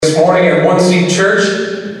this morning at One Seat Church.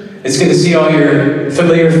 It's good to see all your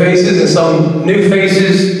familiar faces and some new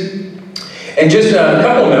faces. And just a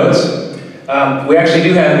couple notes. We actually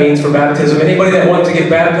do have means for baptism. Anybody that wants to get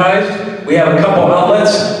baptized, we have a couple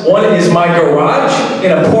outlets. One is my garage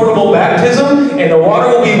in a portable baptism, and the water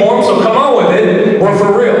will be warm, so come on with it. We're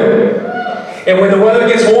for real. And when the weather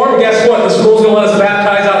gets warm, guess what? The school's going to let us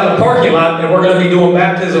baptize out in the parking lot, and we're going to be doing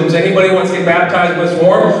baptisms. Anybody wants to get baptized when it's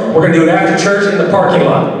warm, we're going to do it after church in the parking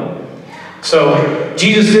lot. So,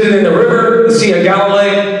 Jesus did it in the river, the Sea of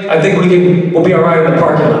Galilee. I think we'll be all right in the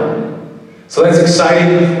parking lot. So that's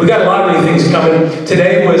exciting. We got a lot of new things coming.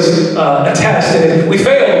 Today was a test, and we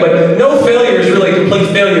failed, but no failure is really complete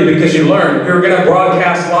failure because you learn. We were going to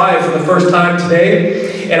broadcast live for the first time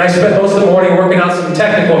today, and I spent most of the morning working out some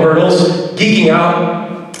technical hurdles, geeking out.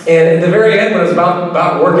 And at the very end, when it was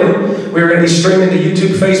about working, we were going to be streaming to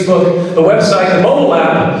YouTube, Facebook, the website, the mobile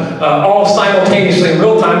app, all simultaneously in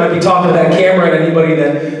real time. I'd be talking to that camera and anybody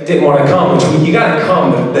that didn't want to come, which you got to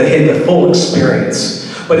come to hit the full experience.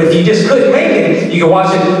 But if you just couldn't make it, you can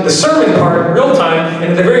watch it, the sermon part in real time, and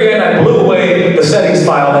at the very end, I blew away the settings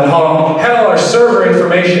file that had all our server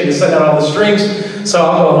information to send out all the streams. So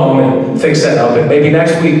I'll go home and fix that up, and maybe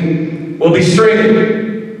next week we'll be streaming.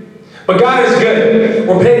 But God is good.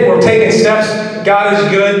 We're taking steps. God is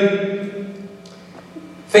good.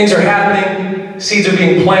 Things are happening. Seeds are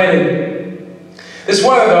being planted. This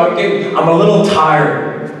weather, though, I'm a little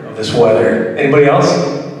tired of this weather. Anybody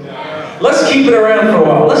else? Let's keep it around for a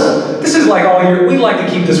while. This is like all year. We like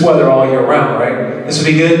to keep this weather all year round, right? This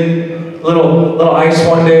would be good. Little ice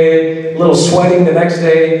one day, a little sweating the next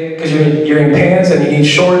day because you're in pants and you need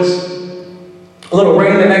shorts. A little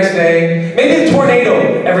rain the next day. Maybe a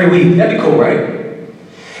tornado every week. That'd be cool, right?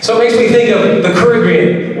 So it makes me think of the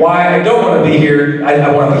Caribbean. Why I don't want to be here.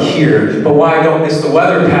 I want to be here. But why I don't miss the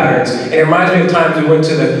weather patterns. And it reminds me of times we went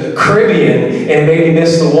to the Caribbean and it made me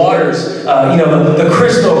miss the waters. The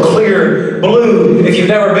crystal clear blue. If you've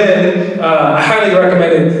never been, I highly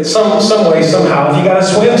recommend it some way, somehow. If you got to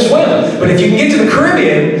swim, swim. But if you can get to the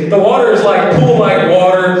Caribbean, the water is like pool-like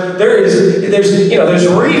water. There's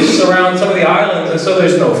reefs around some of the islands, and so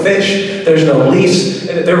there's no fish, there's no leaves,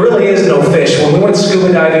 there really is no fish. When we went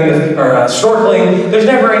scuba diving or snorkeling, there's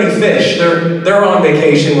never any fish. They're on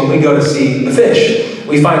vacation when we go to see the fish.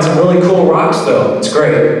 We find some really cool rocks, though. It's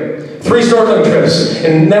great. 3 snorkeling trips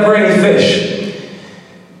and never any fish.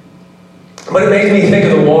 But it makes me think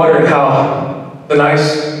of the water and how the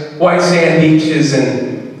nice white sand beaches.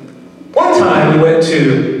 And one time we went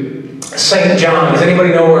to St. John. Does anybody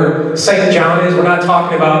know where St. John is? We're not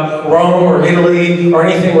talking about Rome or Italy or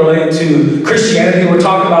anything related to Christianity. We're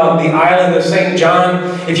talking about the island of St. John.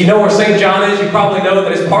 If you know where St. John is, you probably know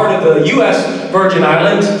that it's part of the U.S. Virgin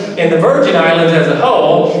Islands. And the Virgin Islands as a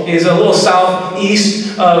whole is a little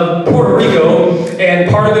southeast of Puerto Rico.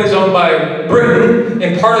 And part of it is owned by Britain.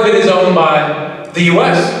 And part of it is owned by the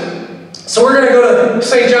U.S. So we're going to go to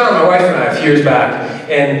St. John, my wife and I, a few years back.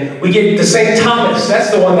 And we get to St. Thomas.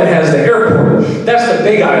 That's the one that has the airport. That's the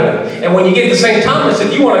big island. And when you get to St. Thomas,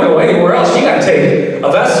 if you want to go anywhere else, you got to take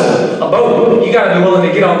a vessel, a boat. You got to be willing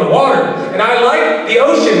to get on the water. And I like the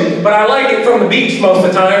ocean, but I like it from the beach most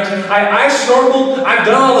of the time. I snorkeled. I've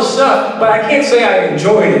done all the stuff, but I can't say I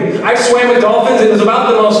enjoyed it. I swam with dolphins. It was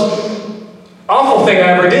about the most awful thing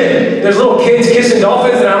I ever did. There's little kids kissing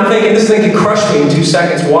dolphins, and I'm thinking this thing can crush me in 2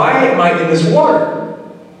 seconds. Why am I in this water?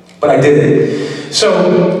 But I did it.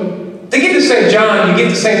 So, to get to St. John, you get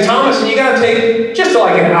to St. Thomas, and you got to take just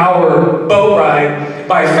like an hour boat ride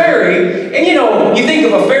by ferry. And you think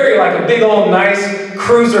of a ferry like a big old nice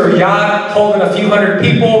cruiser yacht holding a few hundred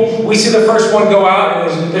people. We see the first one go out,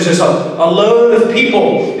 and there's just a load of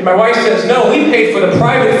people. And my wife says, no, we paid for the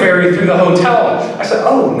private ferry through the hotel. I said,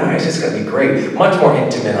 oh, nice, it's going to be great. Much more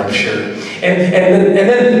intimate, I'm sure. And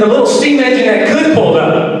then the little steam engine that could pulled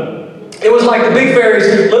up. It was like the big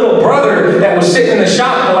ferry's little brother that was sitting in the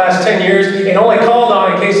shop for the last 10 years and only called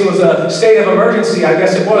on in case it was a state of emergency. I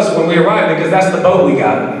guess it was when we arrived because that's the boat we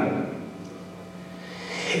got.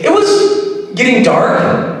 It was getting dark.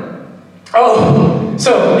 Oh,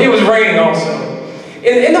 so it was raining also. And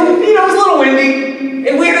it was a little windy.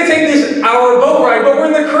 And we had to take this hour boat ride, but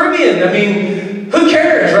we're in the Caribbean. I mean, who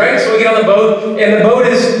cares, right? So we get on the boat, and the boat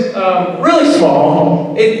is really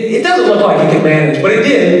small. It doesn't look like it can manage, but it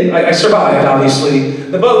did. I survived, obviously.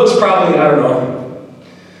 The boat was probably, I don't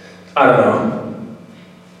know.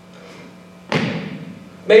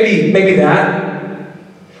 Maybe that.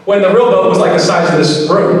 When the real boat was like the size of this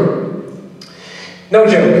room. No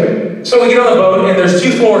joke. So we get on the boat, and there's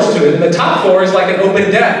 2 floors to it. And the top floor is like an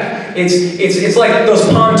open deck. It's like those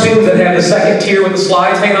pontoons that have the second tier with the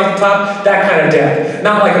slides hanging off the top. That kind of deck.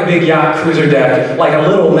 Not like a big yacht cruiser deck, like a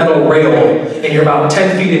little metal rail, and you're about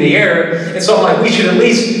 10 feet in the air. And so I'm like, we should at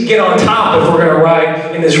least get on top if we're going to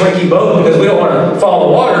ride in this rinky boat because we don't want to fall in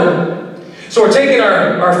the water. So we're taking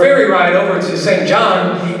our ferry ride over to St.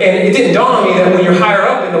 John, and it didn't dawn on me that when you're higher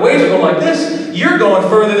up and the waves are going like this, you're going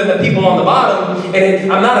further than the people on the bottom.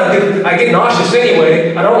 And I get nauseous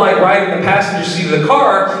anyway. I don't like riding the passenger seat of the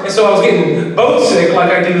car, and so I was getting boat sick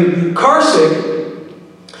like I do car sick.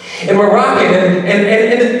 And we're rocking, and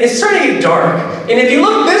it's starting to get dark. And if you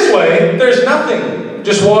look this way, there's nothing,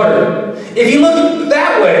 just water. If you look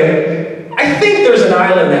that way, I think there's an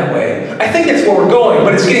island that way. I think it's where we're going,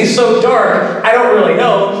 but it's getting so dark, I don't really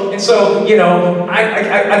know. And so,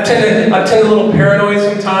 I tend a little paranoid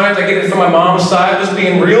sometimes. I get it from my mom's side, just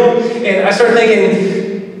being real. And I start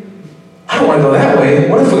thinking, I don't want to go that way.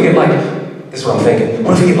 What if we get this is what I'm thinking.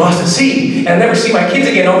 What if we get lost at sea and I never see my kids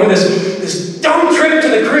again over this dumb trip to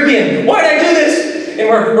the Caribbean? Why did I do this? And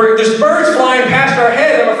there's birds flying past our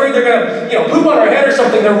head. I'm afraid they're going to, poop on our head or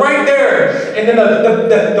something. They're right there. And then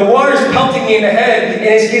the water's pelting me in the head, and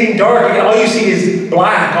it's getting dark, and all you see is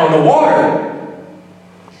black on the water.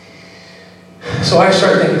 So I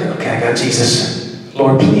start thinking, okay, I got Jesus.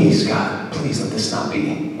 Lord, please, God, please let this not be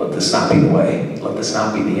the way. Let this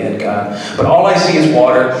not be the end, God. But all I see is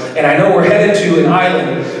water, and I know we're headed to an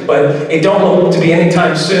island, but it don't look to be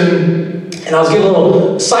anytime soon. And I was getting a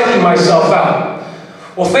little psyching myself out.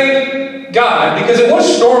 Well, thank God, because it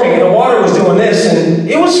was storming and the water was doing this, and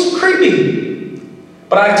it was creepy.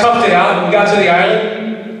 But I toughed it out, and we got to the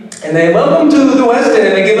island, and they welcome to the West End,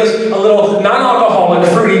 and they give us a little non-alcoholic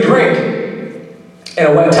fruity drink, and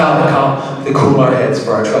a wet towel to cool our heads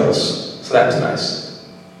for our troubles. So that was nice.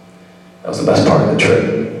 That was the best part of the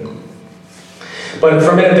trip. But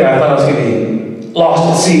for a minute there, I thought I was going to be lost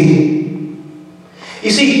at sea.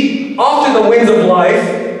 You see, often the winds of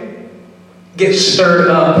life get stirred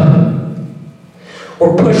up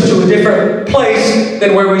or pushed to a different place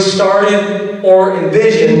than where we started or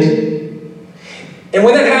envisioned. And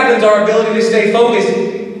when that happens, our ability to stay focused,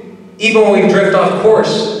 even when we drift off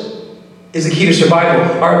course, is the key to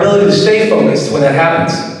survival. Our ability to stay focused when that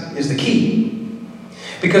happens is the key.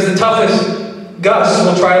 Because the toughest gusts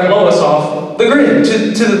will try to blow us off the grid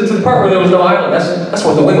to the part where there was no island. That's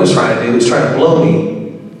what the wind was trying to do. It was trying to blow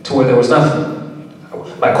me to where there was nothing.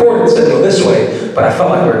 My coordinates said go this way, but I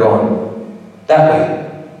felt like we were going that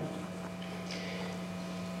way.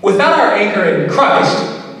 Without our anchor in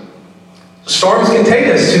Christ, storms can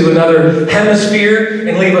take us to another hemisphere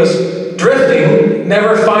and leave us drifting,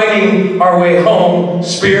 never finding our way home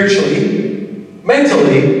spiritually,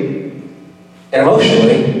 mentally, and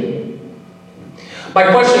emotionally.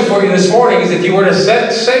 My question for you this morning is, if you were to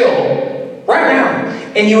set sail right now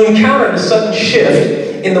and you encountered a sudden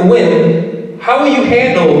shift in the wind, how will you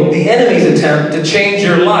handle the enemy's attempt to change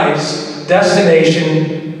your life's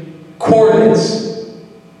destination coordinates?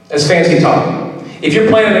 That's fancy talk. If you're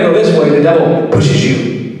planning to go this way, the devil pushes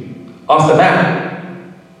you off the map.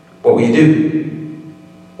 What will you do?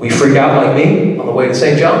 Will you freak out like me on the way to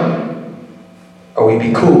St. John? Or will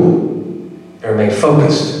you be cool and remain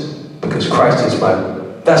focused because Christ is my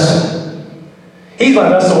vessel? He's my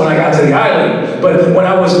vessel when I got to the island, but when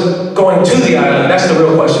I was going to the island, that's the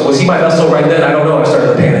real question. Was he my vessel right then? I don't know. I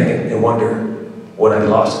started to panic and wonder, would I be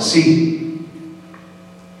lost at sea?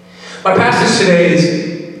 My passage today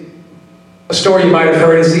is a story you might have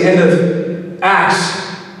heard. It's the end of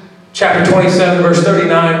Acts, chapter 27, verse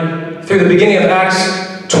 39, through the beginning of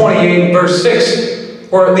Acts 28, verse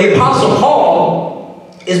 6, where the Apostle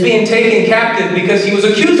Paul is being taken captive because he was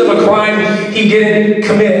accused of a crime he didn't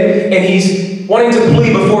commit, and he's wanting to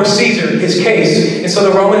plead before Caesar his case. And so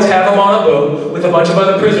the Romans have him on a boat with a bunch of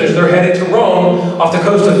other prisoners. They're headed to Rome off the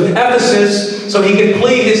coast of Ephesus so he can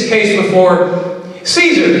plead his case before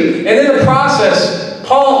Caesar. And in the process,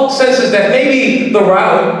 Paul senses that maybe the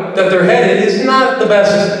route that they're headed is not the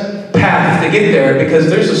best path to get there because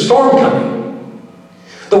there's a storm coming.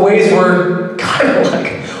 The waves were kind of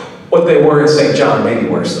like what they were in St. John, maybe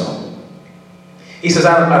worse though. He says,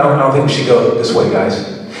 I don't think we should go this way,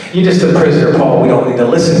 guys. You're just a prisoner, Paul. We don't need to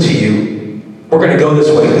listen to you. We're going to go this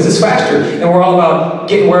way because it's faster. And we're all about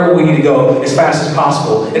getting wherever we need to go as fast as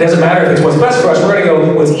possible. It doesn't matter if it's what's best for us. We're going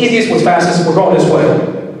to go what's easiest, what's fastest. We're going this way.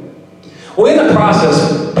 Well, in the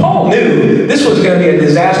process, Paul knew this was going to be a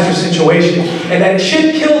disastrous situation and that it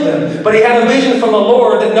should kill them. But he had a vision from the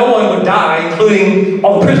Lord that no one would die, including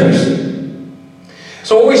all the prisoners.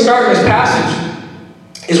 So what we start in this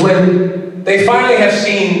passage is when they finally have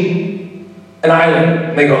seen an island.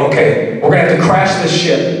 And they go, okay, we're going to have to crash this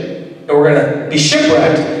ship. And and we're going to be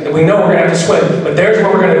shipwrecked, and we know we're going to have to swim, but there's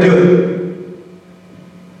where we're going to do it.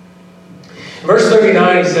 Verse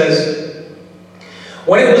 39 says,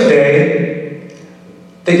 when it was day,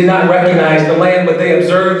 they did not recognize the land, but they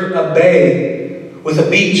observed a bay with a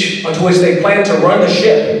beach onto which they planned to run the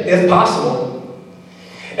ship, if possible.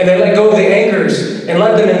 And they let go of the anchors and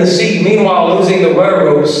let them in the sea, meanwhile losing the rudder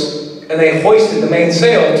ropes. And they hoisted the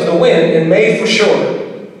mainsail to the wind and made for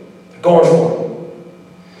shore, going for it.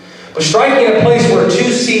 But striking a place where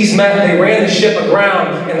two seas met, they ran the ship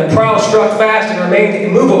aground, and the prow struck fast and remained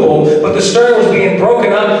immovable, but the stern was being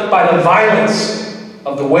broken up by the violence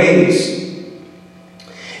of the waves.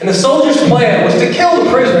 And the soldiers' plan was to kill the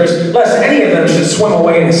prisoners, lest any of them should swim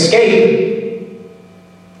away and escape.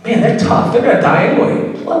 Man, they're tough. They're going to die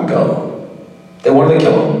anyway. Let them go. They wanted to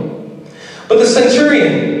kill them. But the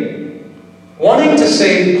centurion, wanting to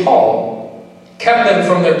save Paul, kept them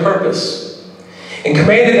from their purpose and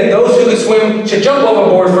commanded that those who could swim should jump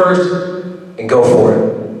overboard first and go for it.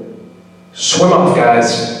 Swim off,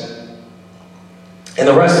 guys. And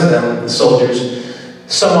the rest of them, the soldiers,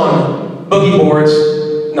 some on boogie boards,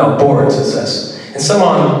 no, boards it says, and some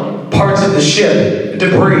on parts of the ship,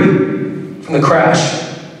 debris from the crash.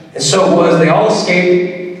 And so it was, they all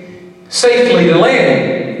escaped safely to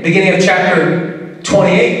land. Beginning of chapter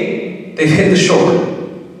 28, they've hit the shore.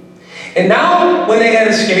 And now, when they had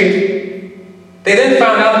escaped, they then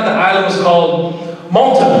found out that the island was called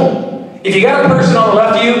Malta. If you got a person on the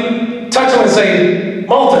left of you, touch them and say,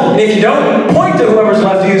 Malta. And if you don't, point to whoever's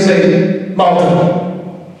left of you and say, Malta.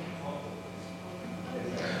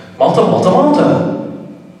 Malta, Malta, Malta.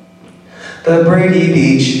 The Brady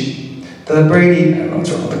Beach. The Brady... I don't know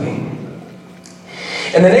what's wrong with me.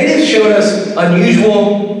 And the natives showed us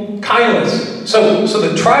unusual kindness. So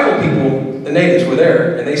the tribal people, the natives, were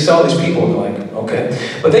there, and they saw these people, and they're like,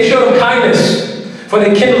 okay. But they showed them kindness, for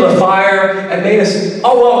they kindled a fire and made us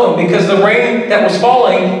all welcome because the rain that was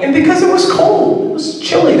falling, and because it was cold, it was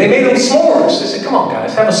chilly. They made them s'mores. They said, come on,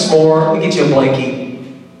 guys, have a s'more. Let me get you a blankie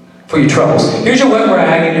for your troubles. Here's your wet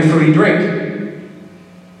rag and your fruity drink.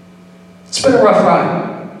 It's been a rough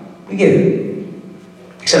ride. We get it.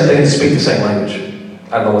 Except they didn't speak the same language.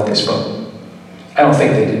 I don't know what they spoke. I don't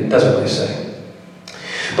think they did. It doesn't really say.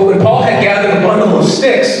 But when Paul had gathered a bundle of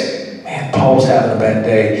sticks, man, Paul was having a bad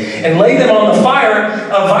day, and laid them on the fire,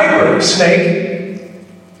 a viper snake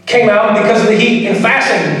came out because of the heat and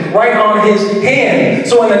fastened right on his hand.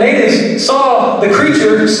 So when the natives saw the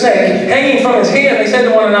creature, snake, hanging from his hand, they said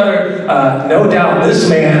to one another, no doubt this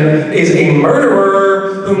man is a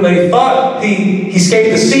murderer whom they thought he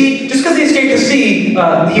escaped the sea. Just because he escaped the sea,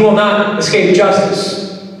 he will not escape justice.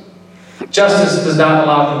 Justice does not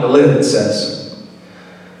allow him to live, it says.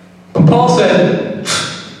 But Paul said,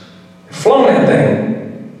 flown that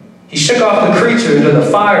thing. He shook off the creature into the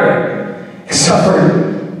fire and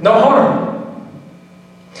suffered no harm.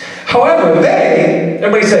 However, they,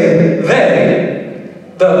 everybody say they,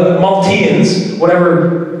 the Maltese,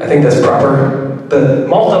 whatever, I think that's proper, the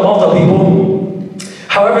Malta people,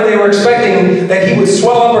 however, they were expecting that he would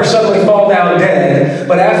swell up or suddenly fall down dead,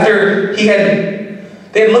 but after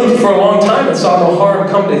they had looked for a long time and saw no harm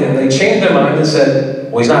come to him, they changed their mind and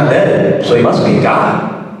said, well, he's not dead, so he must be a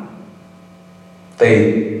god.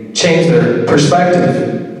 They changed their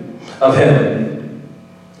perspective of him.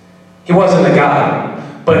 He wasn't a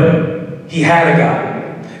god, but he had a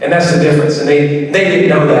God. And that's the difference, and they didn't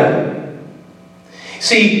know that.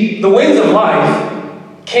 See, the winds of life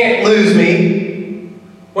can't lose me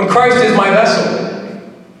when Christ is my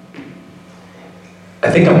vessel.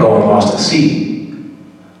 I think I'm going lost at sea.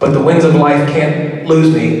 But the winds of life can't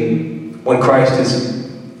lose me when Christ is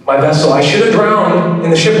my vessel. I should have drowned in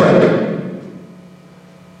the shipwreck.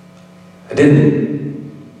 I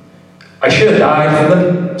didn't. I should have died from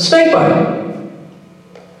the snake bite.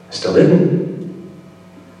 I still didn't.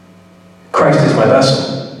 Christ is my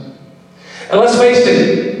vessel. And let's face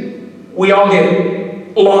it, we all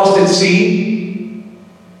get lost at sea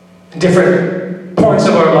in different points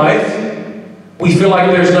of our life. We feel like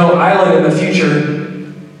there's no island in the future.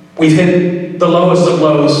 We've hit the lowest of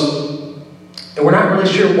lows, and we're not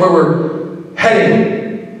really sure where we're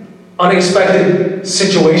heading. Unexpected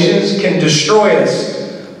situations can destroy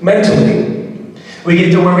us mentally. We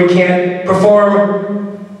get to where we can't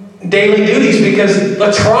perform daily duties because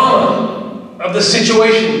the trauma of the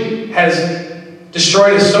situation has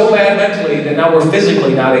destroyed us so bad mentally that now we're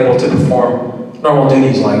physically not able to perform normal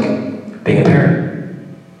duties like being a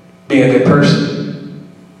parent, being a good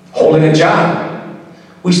person, holding a job.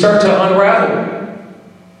 We start to unravel.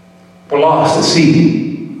 We're lost at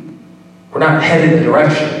sea. We're not headed in a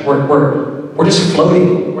direction. We're just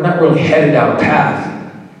floating. We're not really headed down a path.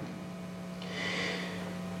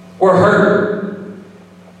 we're hurt.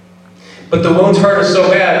 But the wounds hurt us so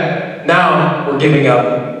bad, now we're giving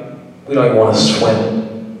up. We don't even want to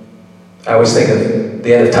swim. I always think of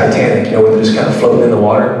the end of Titanic, you know, where they're just kind of floating in the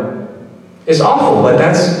water. It's awful, but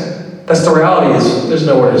that's the reality is there's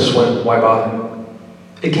nowhere to swim. Why bother?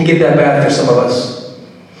 It can get that bad for some of us.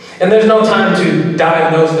 And there's no time to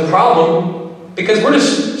diagnose the problem because we're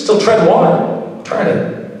just still treading water, trying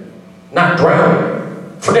to not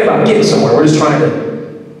drown. Forget about getting somewhere. We're just trying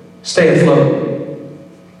to stay afloat.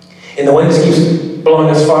 And the wind just keeps blowing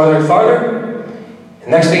us farther and farther.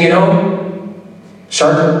 And next thing you know,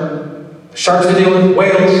 sharks to deal with,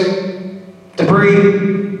 whales,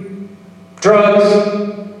 debris, drugs,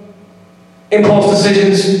 impulse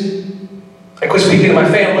decisions. I quit speaking to my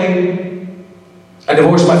family. I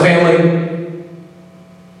divorced my family.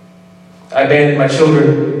 I abandoned my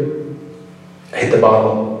children. I hit the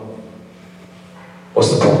bottom.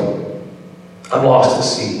 What's the point? I'm lost at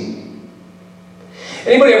sea.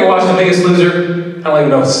 Anybody ever watch The Biggest Loser? I don't even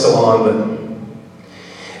know if it's still on, but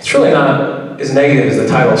it's really not as negative as the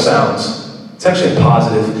title sounds. It's actually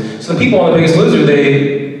positive. So the people on The Biggest Loser,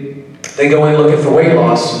 they go in looking for weight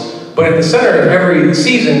loss, but at the center of every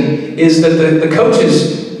season is that the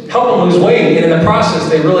coaches help them lose weight, and in the process,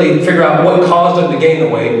 they really figure out what caused them to gain the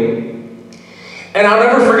weight. And I'll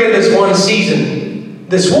never forget this one season.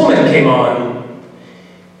 This woman came on,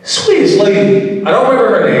 sweetest lady. I don't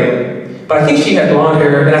remember her name, but I think she had blonde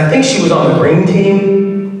hair, and I think she was on the green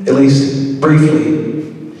team, at least briefly.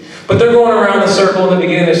 But they're going around the circle in the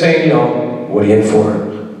beginning, they're saying, you know, what are you in for?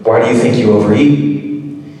 Why do you think you overeat?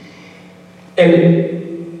 And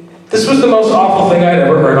this was the most awful thing I'd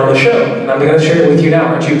ever heard on the show, and I'm going to share it with you now.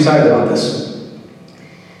 Aren't you excited about this?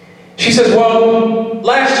 She says, well,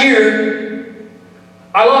 last year,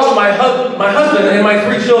 I lost my husband and my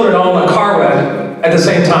 3 children all in a car wreck at the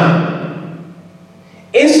same time.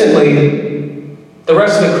 Instantly, the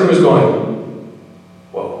rest of the crew is going,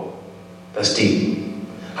 whoa, that's deep.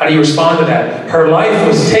 How do you respond to that? Her life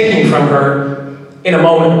was taken from her in a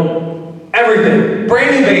moment. Everything.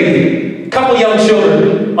 Brand new baby. Couple young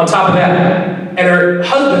children on top of that. And her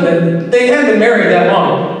husband, they hadn't been married that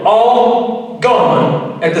long. All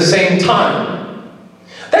gone at the same time.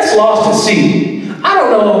 That's lost at sea. I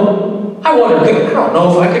don't know. I don't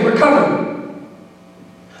know if I could recover.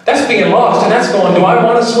 That's being lost, and that's going, do I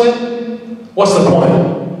want to swim? What's the point?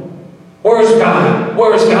 Where's God?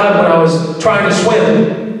 Where's God when I was trying to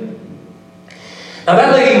swim? Now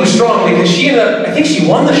that lady was strong because she ended up, I think she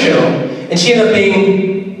won the show, and she ended up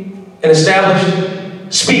being an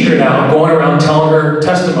established speaker now, going around telling her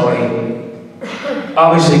testimony.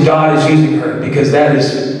 Obviously God is using her because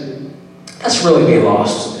that's really being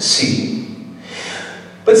lost at sea.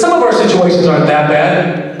 But some of our situations aren't that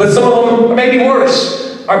bad, but some of them are maybe worse.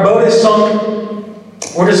 Our boat is sunk.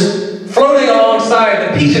 We're just floating alongside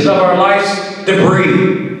the pieces of our life's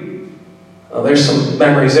debris. Oh, there's some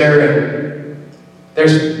memories there.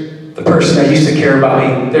 There's the person that used to care about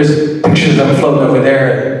me. There's pictures of them floating over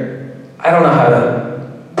there. I don't know how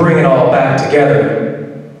to bring it all back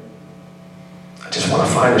together. I just want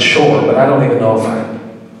to find the shore, but I don't even know if I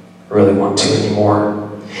really want to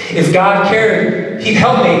anymore. If God cared, He'd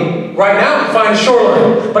help me right now to find a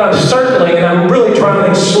shoreline. But I'm circling and I'm really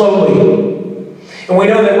drowning slowly. And we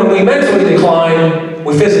know that when we mentally decline,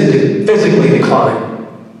 we physically decline.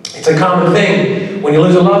 It's a common thing when you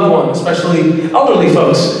lose a loved one, especially elderly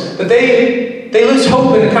folks, that they lose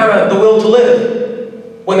hope and kind of the will to live.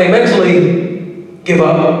 When they mentally give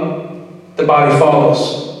up, the body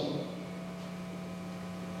follows.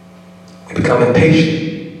 We become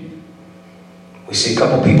impatient. We see a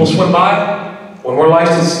couple people swim by. When we're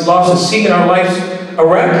lost at sea and our life's a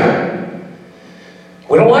wreck,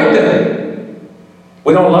 we don't like them.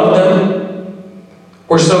 We don't love them.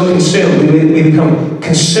 We're so consumed. We become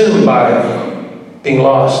consumed by being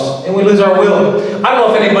lost. And we lose our will. I don't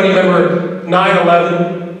know if anybody remember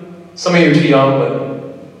 9/11. Some of you are too young, but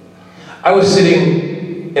I was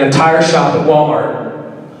sitting in a tire shop at Walmart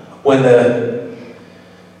when the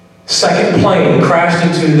second plane crashed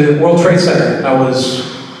into the World Trade Center. I was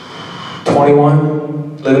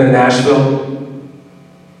 21, living in Nashville.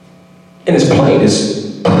 And this plane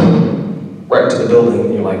just right to the building.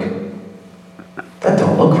 And you're like, that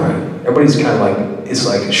don't look right. Everybody's kind of like, it's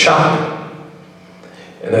like shock.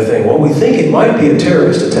 And they're thinking, well, we think it might be a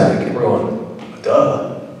terrorist attack. And we're going,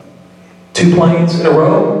 duh. 2 planes in a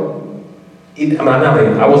row?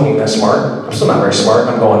 I wasn't even that smart. I'm still not very smart.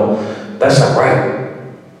 I'm going, that's not right.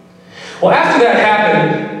 Well, after that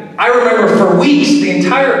happened, I remember for weeks, the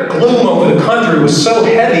entire gloom over the country was so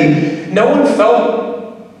heavy, no one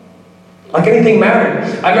felt like anything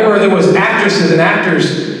mattered. I remember there was actresses and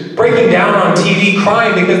actors breaking down on TV,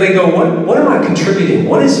 crying because they go, what am I contributing?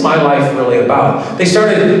 What is my life really about? They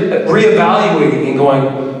started reevaluating and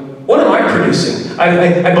going, what am I producing?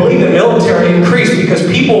 I believe the military increased because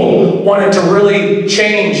people wanted to really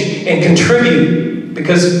change and contribute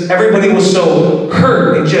because everybody was so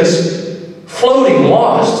hurt and just floating,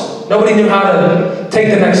 lost. Nobody knew how to take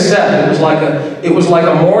the next step. It was like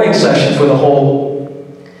a mourning session for the whole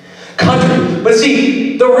country. But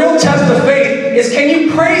see, the real test of faith is, can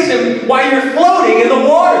you praise Him while you're floating in the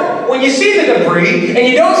water? When you see the debris and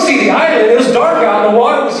you don't see the island, it was dark out and the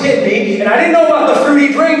water was hitting me and I didn't know about the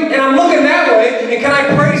fruity drink and I'm looking that way, and can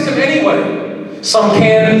I praise Him anyway? Some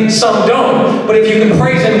can, some don't. But if you can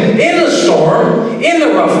praise Him in the storm, in the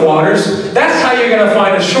rough waters, that's how you're going to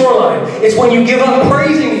find a shoreline. It's when you give up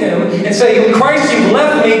praising Him and say, Christ, you've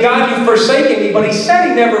left me, God, you've forsaken me. But He said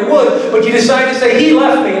He never would, but you decide to say, He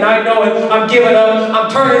left me, and I know it. I'm giving up. I'm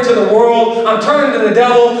turning to the world. I'm turning to the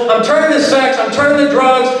devil. I'm turning to sex. I'm turning to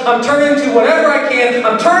drugs. I'm turning to whatever I can.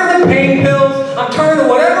 I'm turning to pain pills. I'm turning to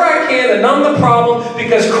whatever I can to numb the problem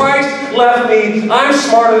because Christ left me. I'm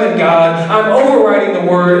smarter than God. I'm overriding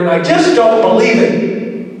the Word, and I just don't believe it.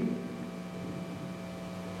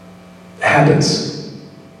 It happens.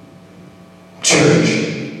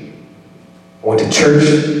 Church. I went to church.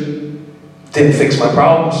 Didn't fix my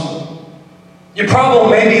problems. Your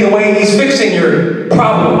problem may be the way He's fixing your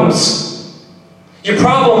problems. Your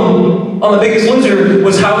problem on The Biggest Loser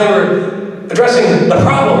was how they were addressing the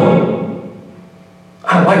problem.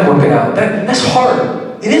 I don't like working out. That's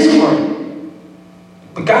hard. It is hard.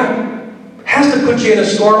 But God has to put you in a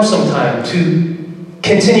storm sometime to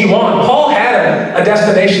continue on. Paul had a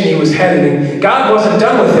destination he was headed, and God wasn't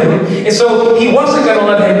done with him. And so He wasn't going to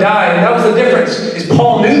let him die. And that was the difference, is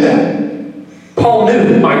Paul knew that. Paul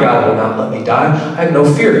knew, my God will not let me die. I have no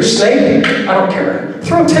fear. Snake? I don't care.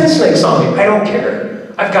 Throw 10 snakes on me. I don't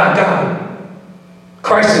care. I've got God.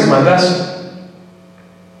 Christ is my vessel.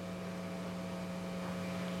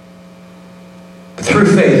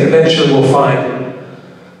 Through faith, eventually we'll find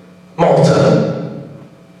Malta.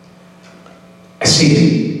 I see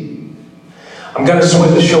it. I'm going to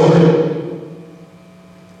swim the shore.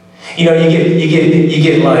 You know, you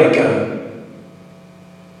get like,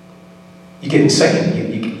 you get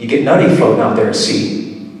insane. You get nutty floating out there at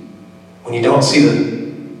sea. When you don't see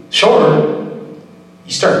the shore,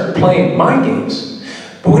 you start playing mind games.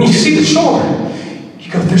 But when you see the shore,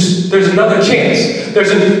 you go, there's another chance.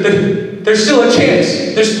 There's still a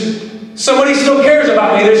chance. Somebody still cares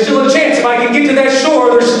about me. There's still a chance. If I can get to that shore,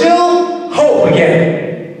 there's still hope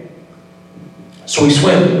again. So we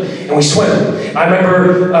swim, and we swim. I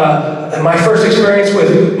remember my first experience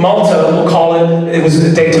with Malta, we'll call it, it was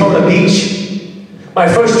at Daytona Beach. My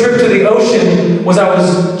first trip to the ocean was, I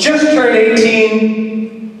was just turned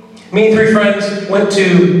 18. Me and 3 friends went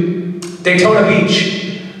to Daytona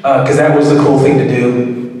Beach, because that was the cool thing to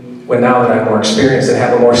do. When now that I'm more experienced and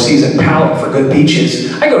have a more seasoned palate for good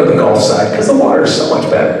beaches, I go to the Gulf side because the water is so much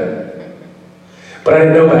better. But I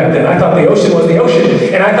didn't know back then. I thought the ocean was the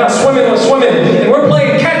ocean, and I thought swimming was swimming. And we're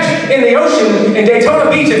playing catch in the ocean in Daytona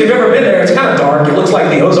Beach. If you've ever been there, it's kind of dark. It looks like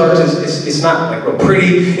the Ozarks. It's not like real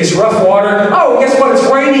pretty. It's rough water. Oh, guess what? It's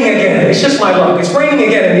raining again. It's just my luck. It's raining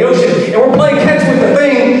again in the ocean, and we're playing catch with the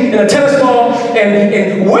thing and a tennis ball,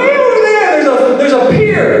 and way over there, there's a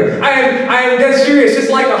pier. I am dead serious.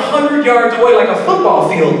 It's like 100 yards away, like a football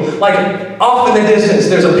field, like off in the distance.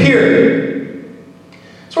 There's a pier.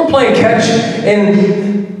 So we're playing catch, and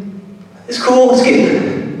it's cool. It's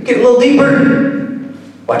getting a little deeper.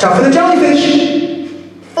 Watch out for the jellyfish.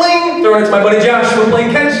 Fling. Throwing it to my buddy Josh. We're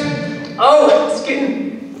playing catch. Oh, it's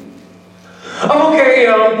getting. I'm okay,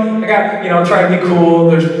 I got, I'm trying to be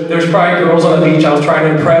cool. There's probably girls on the beach I was trying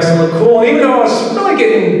to impress and look cool. And even though I was really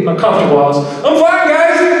getting uncomfortable, I'm fine,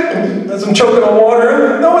 guys. As I'm choking on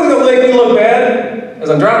water, nobody's gonna make me look bad as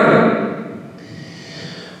I'm drowning.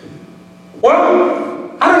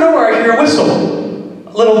 Well, I don't know where I hear a whistle.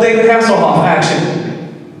 A little David Hasselhoff action.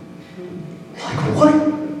 Like,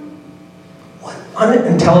 what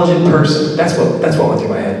unintelligent person? That's what went through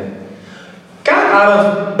my head. Got out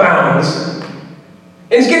of bounds.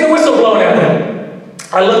 And he's getting the whistle blown at him.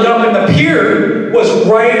 I looked up and the pier was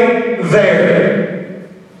right there.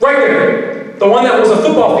 Right there. The one that was a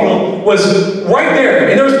football field was right there.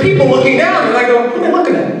 And there was people looking down, and I go, who are they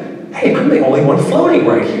looking at? Hey, I'm the only one floating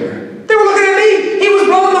right here. They were looking at me. He was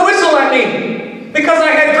blowing the whistle at me. Because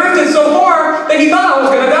I had drifted so far that he thought I was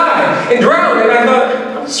going to die and drown. And I thought,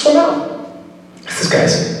 I'll just swim out. This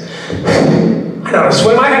guy's... I know how to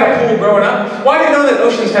swim. I had a pool growing up. Well, I didn't know that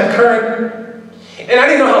oceans have current. And I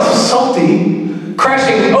didn't know how salty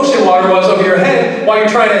crashing ocean water was over your head. while you're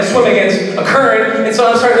trying to swim against a current, and so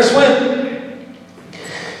I'm starting to swim.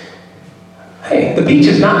 Hey, the beach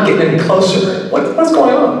is not getting any closer. What's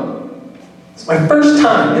going on? It's my first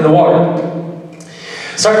time in the water.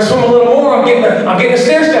 Starting to swim a little more, I'm getting a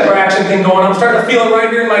stair-stepper action thing going. I'm starting to feel it right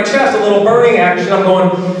here in my chest, a little burning action. I'm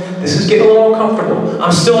going, this is getting a little uncomfortable.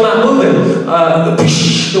 I'm still not moving.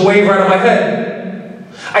 The wave right on my head.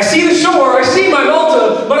 I see the shore, I see my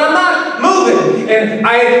Malta, but I'm not moving. And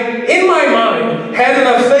I, in my mind, had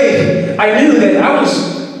enough faith. I knew that I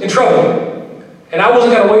was in trouble. And I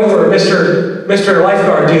wasn't going to wait for Mr.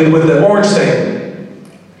 Lifeguard dude with the orange thing.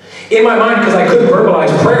 In my mind, because I couldn't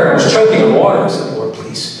verbalize prayer, I was choking on water. I said, Lord,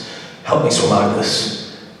 please, help me swim out of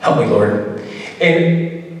this. Help me, Lord.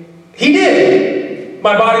 And He did.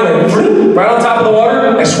 My body went right on top of the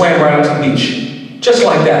water. I swam right onto the beach. Just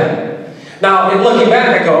like that. Now, in looking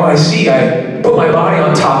back, I go, I see, I put my body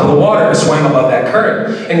on top of the water and swam above that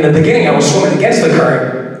current. And in the beginning, I was swimming against the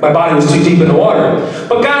current. My body was too deep in the water.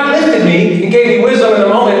 But God lifted me and gave me wisdom in the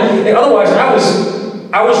moment. And otherwise, I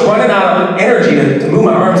was running out of energy to move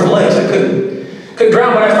my arms and legs. I couldn't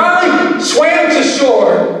drown. But I finally swam to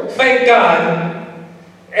shore, thank God.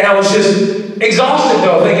 And I was just exhausted,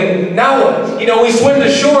 though, thinking, now what? You know, we swim to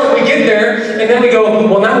shore and we get there, and then we go,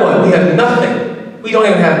 well, now what? We have nothing. We don't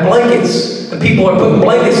even have blankets. The people are putting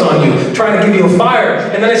blankets on you, trying to give you a fire.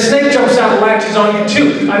 And then a snake jumps out and latches on you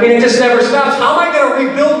too. I mean, it just never stops. How am I going to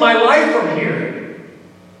rebuild my life from here?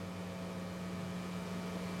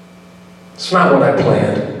 It's not what I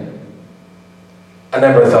planned. I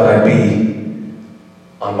never thought I'd be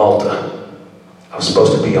on Malta. I was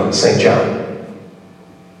supposed to be on St. John.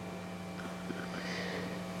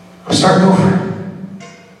 I'm starting over.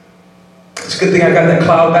 It's a good thing I got that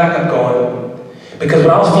cloud backup going. Because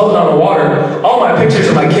when I was floating on the water, all my pictures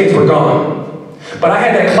of my kids were gone. But I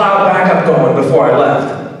had that cloud backup going before I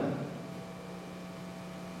left.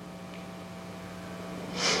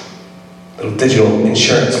 Little digital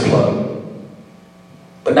insurance plug.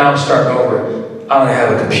 But now I'm starting over. I don't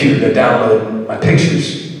have a computer to download my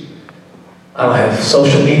pictures. I don't have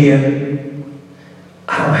social media.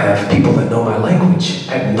 I don't have people that know my language.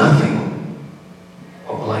 I have nothing.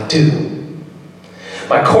 What will I do?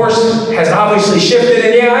 My course has obviously shifted,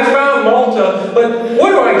 and yeah, I found Malta, but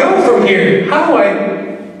where do I go from here? How do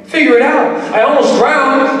I figure it out? I almost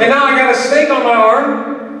drowned, and now I got a snake on my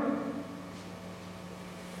arm.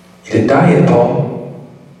 You didn't die yet, Paul.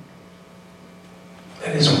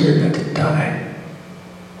 That is weird. I didn't die.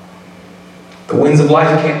 The winds of life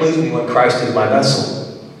can't lose me when Christ is my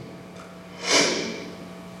vessel.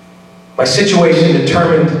 My situation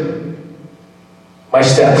determined my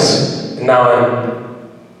steps, and now I'm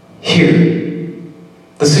here.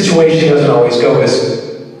 The situation doesn't always go as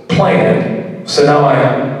planned, so now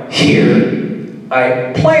I'm here.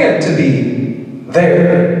 I planned to be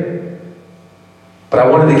there, but I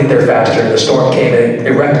wanted to get there faster, and the storm came and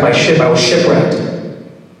it wrecked my ship. I was shipwrecked.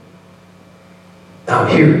 Now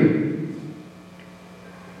I'm here.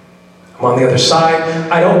 I'm on the other side.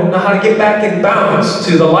 I don't know how to get back in bounds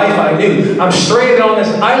to the life I knew. I'm stranded on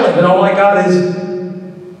this island, and all I got is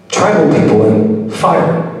tribal people and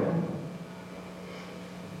fire.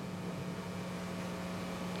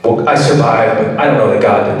 Well, I survived, but I don't know that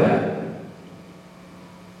God did that.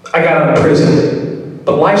 I got out of prison,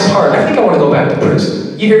 but life's hard. I think I want to go back to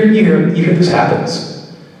prison. You hear this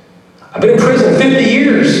happens. I've been in prison 50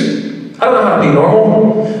 years. I don't know how to be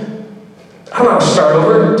normal. I don't know how to start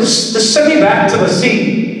over. Just send me back to the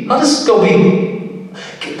sea. I'll just go be.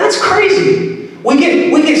 That's crazy. We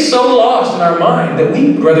get so lost in our mind that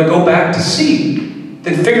we'd rather go back to sea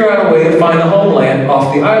than figure out a way to find a homeland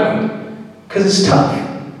off the island. Because it's tough.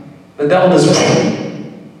 The devil does what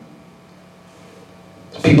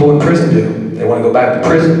people in prison do. They want to go back to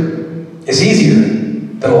prison. It's easier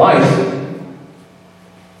than life.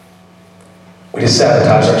 We just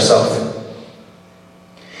sabotage ourselves.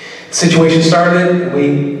 The situation started, and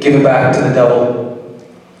we give it back to the devil.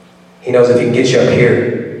 He knows if he can get you up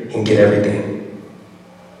here, he can get everything.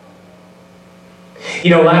 You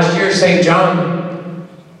know, last year, St. John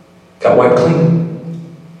got wiped clean.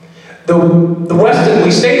 The Westin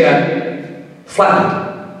we stayed at flattened.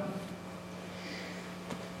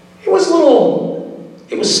 It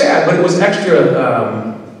was sad, but it was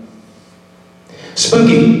extra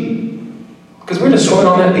spooky. Because we were just swimming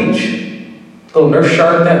on that beach. A little Nerf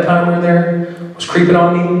shark that time we were there was creeping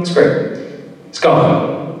on me. It's great. It's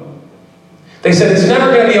gone. They said it's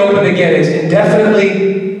never going to be opened again. It's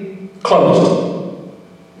indefinitely closed.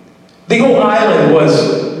 The whole island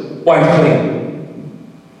was wiped clean.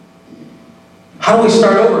 How do we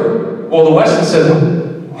start over? Well, the Westin said,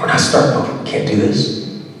 we're not starting over. We can't do this.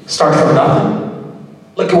 Start from nothing.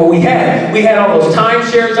 Look at what we had. We had all those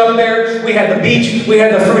timeshares up there. We had the beach. We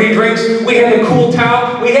had the fruity drinks. We had the cool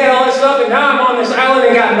towel. We had all that stuff, and now I'm on this island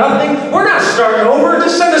and got nothing. We're not starting over.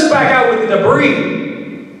 Just send us back out with the debris.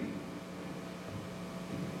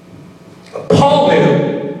 But Paul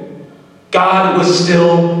knew God was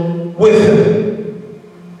still with him.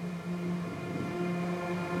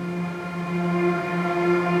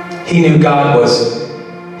 He knew God was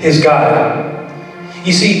his God.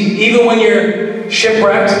 You see, even when you're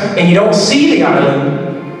shipwrecked and you don't see the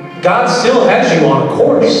island, God still has you on a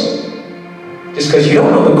course. Just because you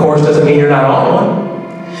don't know the course doesn't mean you're not on one.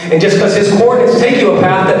 And just because his coordinates take you a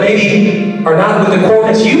path that maybe are not with the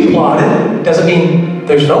coordinates you plotted, doesn't mean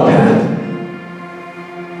there's no path.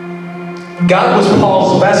 God was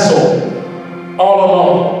Paul's vessel all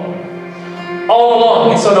along. All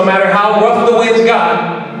along. And so no matter how rough the winds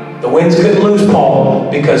got, the winds couldn't lose Paul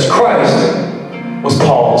because Christ was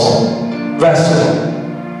Paul's vessel.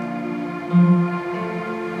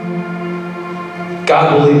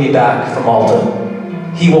 God will lead me back from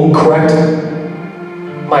Malta. He will correct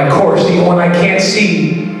my course. Even when I can't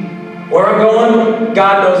see where I'm going,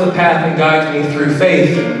 God knows the path and guides me through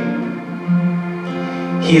faith.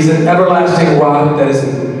 He is an everlasting rock that is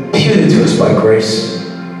imputed to us by grace.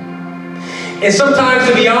 And sometimes,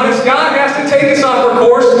 to be honest, God has to take us off our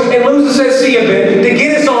course and lose us at sea a bit to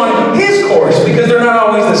get us on His course, because they're not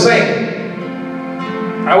always the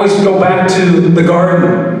same. I always go back to the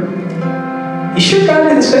garden. You sure God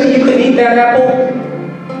didn't say you couldn't eat that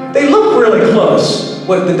apple? They look really close,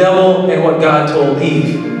 what the devil and what God told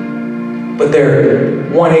Eve. But they're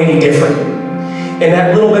 180 different. And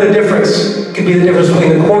that little bit of difference could be the difference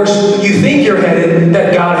between the course you think you're headed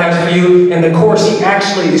that God has for you and the course He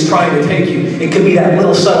actually is trying to take you. It could be that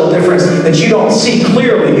little subtle difference that you don't see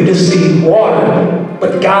clearly. You just see water.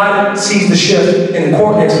 But God sees the shift in the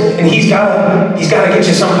coordinates, and He's got to get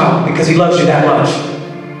you somehow because He loves you that much.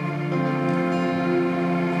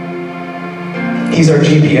 He's our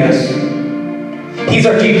GPS. He's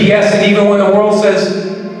our GPS, and even when the world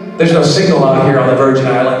says there's no signal out here on the Virgin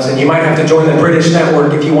Islands, and you might have to join the British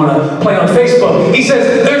network if you want to play on Facebook. He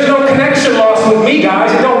says, there's no connection lost with me,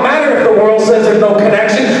 guys. It don't matter if the world says there's no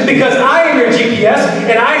connection, because I am your GPS,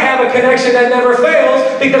 and I have a connection that never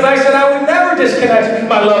fails, because I said I would never disconnect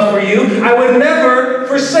my love for you. I would never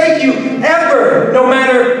forsake you, ever, no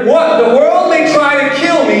matter what. The world may try to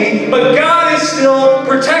kill me, but God is still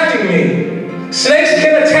protecting me. Snakes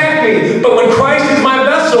can attack me, but when Christ is my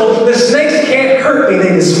vessel, the snakes can't hurt me.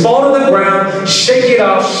 They just fall to the ground, shake it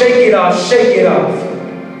off, shake it off, shake it off.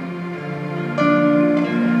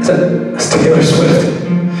 That's Taylor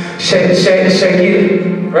Swift. Shake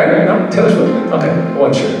it. Right? No? Taylor Swift? Okay, I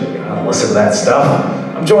wasn't sure. I don't listen to that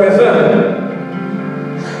stuff. I'm Joy FM.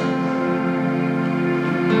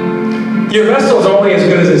 Your vessel's only as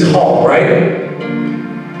good as its hull, right?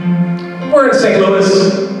 We're in St.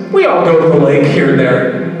 Louis. We all go to the lake here and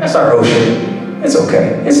there. That's our ocean. It's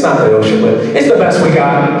okay. It's not the ocean, but it's the best we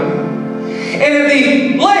got. And in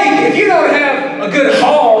the lake, if you don't have a good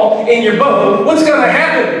haul in your boat, what's going to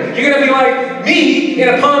happen? You're going to be like me in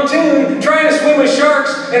a pontoon trying to swim with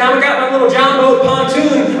sharks, and I've got my little John boat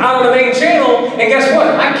pontoon out on the main channel, and guess what?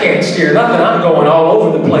 I can't steer nothing. I'm going all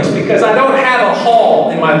over the place because I don't have a haul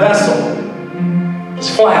in my vessel.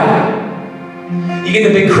 It's flat. You get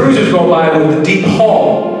the big cruisers going by with the deep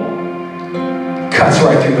hull. Cuts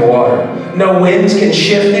right through the water. No winds can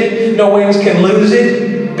shift it. No winds can lose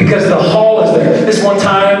it because the hull is there. This one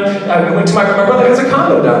time, I went to my brother has a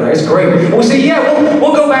condo down there. It's great. And we said, yeah,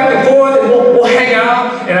 we'll go back and forth and we'll hang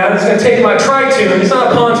out. And I was going to take my tri-tune. It's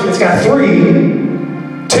not a pontoon. It's got 3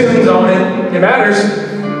 tunes on it. It matters.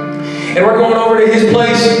 And we're going over to his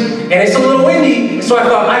place, and it's a little windy. So I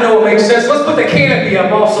thought, I know what makes sense. Let's put the canopy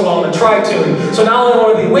up also on the tri-tune. So not only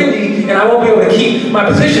will it be windy, and I won't be able to keep my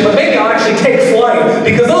position, but maybe I'll actually take flight,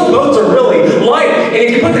 because those boats are really light. And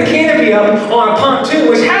if you put the canopy up on a pontoon,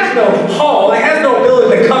 which has no hull, it has no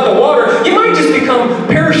ability to cut the water, you might just become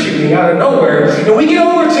parachuting out of nowhere. And we get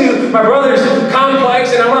over to my brother's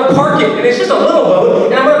complex, and I'm going to park it. And it's just a little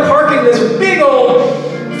boat, and I'm going to park it in this big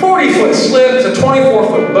old 40-foot slip. It's a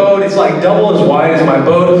 24-foot boat. It's like double as wide as my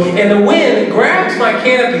boat. And the wind grabs my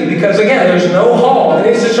canopy because, again, there's no hull. And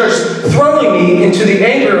it just starts throwing me into the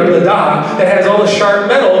anchor of the dock that has all the sharp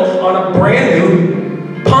metal on a brand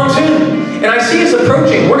new pontoon. And I see us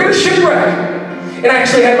approaching. We're going to shipwreck. And I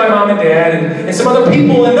actually had my mom and dad and some other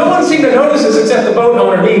people, and no one seemed to notice this except the boat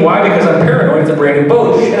owner, me. Why? Because I'm paranoid. It's a brand new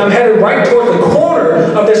boat. And I'm headed right toward the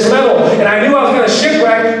corner of this metal. And I knew I was going to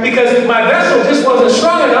shipwreck because my vessel just wasn't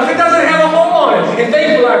strong enough. It doesn't have a hull on it. And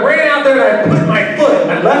thankfully, I ran out there and I put my foot.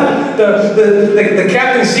 I left the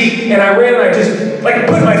captain's seat, and I ran, and I just like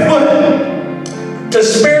put my foot to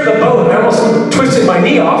spare the boat. I almost twisted my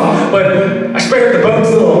knee off, but I spared the boat's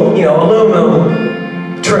little,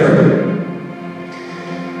 aluminum trim.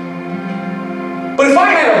 But if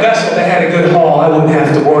I had a vessel that had a good hull, I wouldn't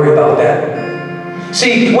have to worry about that.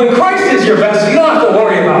 See, when Christ is your vessel, you don't have to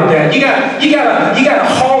worry about that. You got a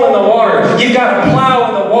hull in the water. You've got a plow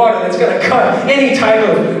in the water that's going to cut any type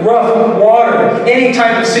of rough water, any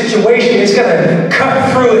type of situation. It's going to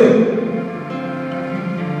cut through it.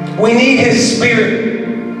 We need His Spirit.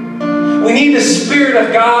 We need the Spirit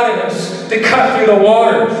of God in us to cut through the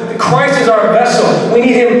water. Christ is our vessel. We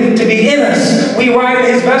need Him to be in us. We ride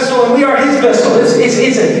in His vessel, and we are His vessel. It's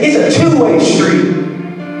a two-way street.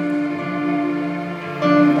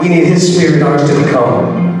 We need His Spirit in ours to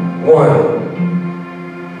become one.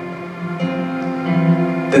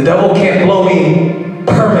 The devil can't blow me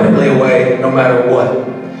permanently away no matter what.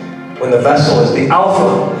 When the vessel is the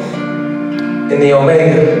Alpha and the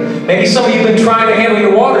Omega. Maybe some of you have been trying to handle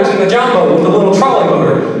your waters in the John boat with a little trolley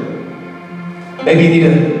motor. Maybe you need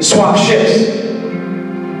to swap shifts.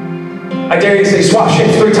 I dare you to say swap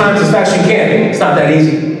shifts 3 times as fast as you can. It's not that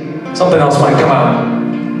easy. Something else might come out.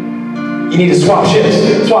 You need to swap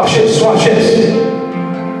shifts. Swap shifts. Swap shifts.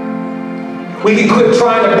 We can quit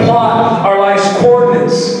trying to plot our life's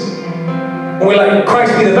coordinates. When we let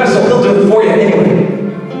Christ be the vessel, He'll do it for you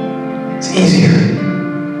anyway. It's easier.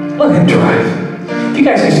 Let Him drive. If you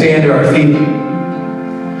guys can stand to our feet,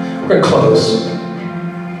 we're going to close.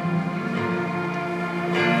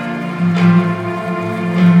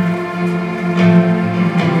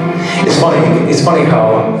 It's funny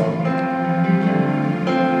how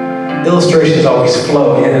illustrations always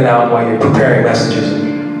flow in and out while you're preparing messages.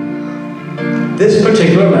 This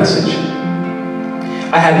particular message,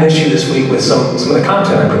 I had an issue this week with some of the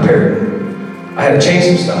content I prepared. I had to change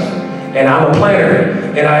some stuff. And I'm a planner,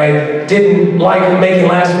 and I didn't like making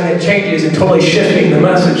last-minute changes and totally shifting the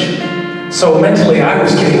message. So mentally, I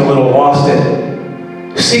was getting a little lost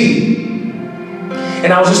at sea.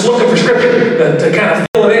 And I was just looking for scripture to kind of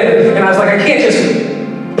fill it in. And I was like, I can't just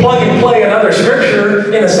plug and play another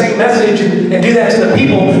scripture in the same message and do that to the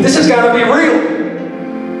people. This has got to be real.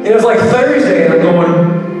 And it was like Thursday, and I'm going,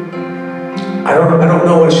 I don't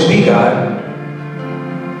know what it should be, God.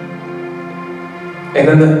 And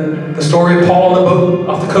then the story of Paul in the boat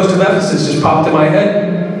off the coast of Ephesus just popped in my head.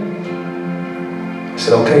 I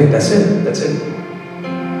said, okay, that's it.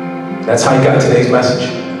 That's how you got today's message.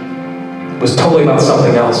 It was totally about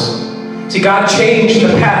something else. See, God changed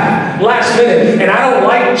the path last minute, and I don't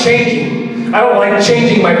like changing. I don't like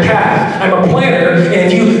changing my path. I'm a planner,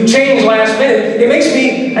 and if you change last minute,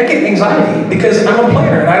 I get anxiety because I'm a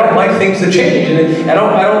planner, and I don't like things to change. And I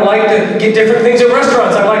don't like to get different things at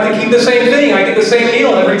restaurants. I like to keep the same thing. I get the same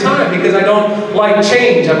meal every time because I don't like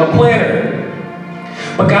change. I'm a planner.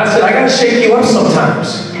 But God said, I got to shake you up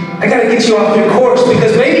sometimes. I got to get you off your course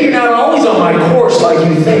because maybe you're not always on my course like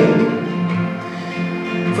you think.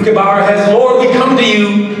 If we could bow our heads, Lord, we come to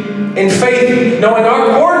you in faith, knowing our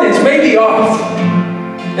coordinates may be off.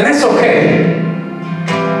 And that's okay.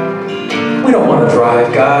 We don't want to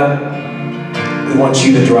drive, God. We want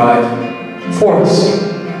you to drive for us.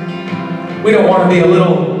 We don't want to be a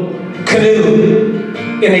little canoe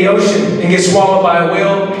in the ocean and get swallowed by a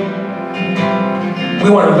whale. We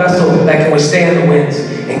want a vessel that can withstand the winds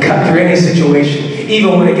and cut through any situation,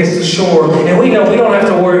 even when it gets to shore. And we know we don't have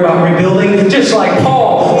to worry about rebuilding. Just like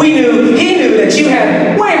Paul, he knew that you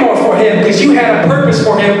had way more for him because you had a purpose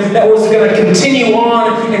for him that was going to continue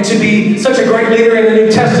on and to be such a great leader in the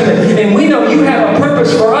New Testament. And we know you have a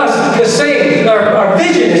purpose for us the same. Our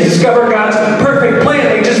vision is to discover God's perfect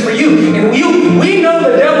plan just for you. And we know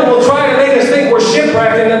the devil will try to make us think we're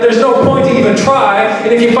shipwrecked and that there's no point to even try.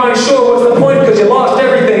 And if you find shore, what's the point? Because you lost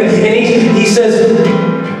everything. And he says,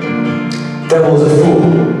 devil is a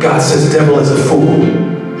fool. God says, devil is a fool.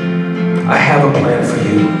 I have a plan for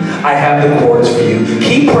you. I have the cords for you.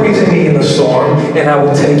 Keep praising me in the storm, and I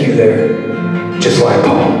will take you there, just like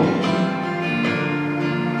Paul.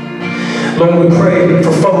 Lord, we pray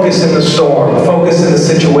for focus in the storm, focus in the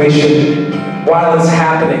situation while it's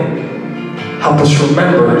happening. Help us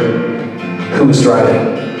remember who is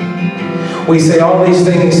driving. We say all these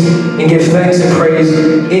things and give thanks and praise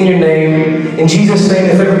in your name. In Jesus' name,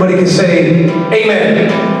 if everybody could say,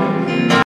 amen.